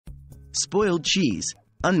Spoiled cheese.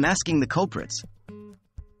 Unmasking the culprits.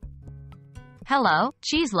 Hello,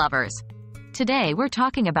 cheese lovers. Today we're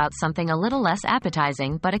talking about something a little less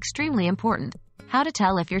appetizing but extremely important: how to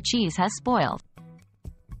tell if your cheese has spoiled.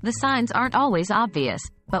 The signs aren't always obvious,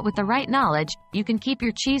 but with the right knowledge, you can keep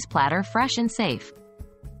your cheese platter fresh and safe.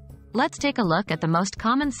 Let's take a look at the most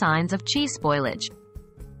common signs of cheese spoilage.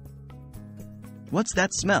 What's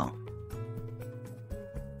that smell?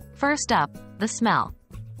 First up, the smell.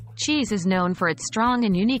 Cheese is known for its strong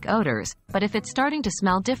and unique odors, but if it's starting to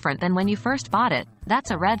smell different than when you first bought it,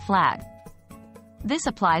 that's a red flag. This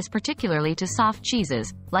applies particularly to soft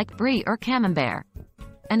cheeses, like brie or camembert.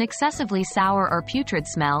 An excessively sour or putrid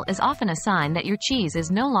smell is often a sign that your cheese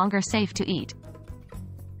is no longer safe to eat.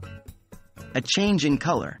 A change in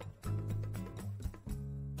color.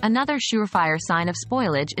 Another surefire sign of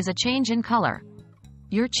spoilage is a change in color.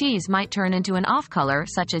 Your cheese might turn into an off color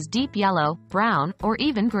such as deep yellow, brown, or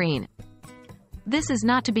even green. This is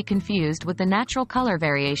not to be confused with the natural color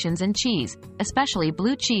variations in cheese, especially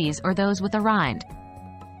blue cheese or those with a rind.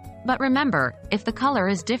 But remember, if the color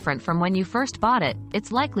is different from when you first bought it,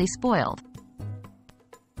 it's likely spoiled.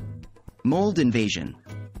 Mold invasion.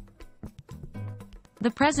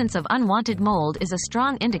 The presence of unwanted mold is a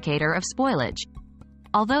strong indicator of spoilage.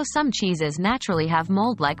 Although some cheeses naturally have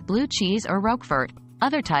mold like blue cheese or Roquefort,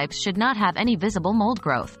 other types should not have any visible mold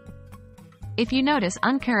growth. If you notice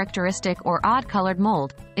uncharacteristic or odd-colored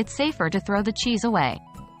mold, it's safer to throw the cheese away.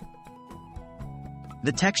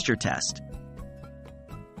 The texture test.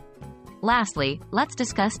 Lastly, let's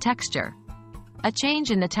discuss texture. A change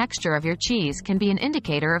in the texture of your cheese can be an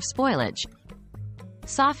indicator of spoilage.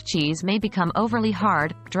 Soft cheese may become overly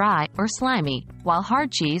hard, dry, or slimy, while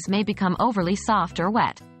hard cheese may become overly soft or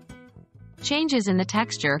wet. Changes in the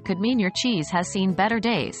texture could mean your cheese has seen better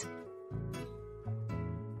days.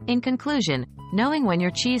 In conclusion, knowing when your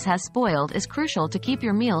cheese has spoiled is crucial to keep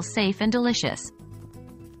your meals safe and delicious.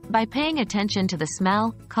 By paying attention to the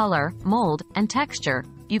smell, color, mold, and texture,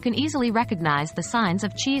 you can easily recognize the signs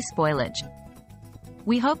of cheese spoilage.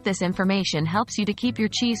 We hope this information helps you to keep your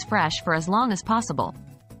cheese fresh for as long as possible.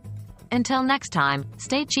 Until next time,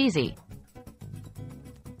 stay cheesy.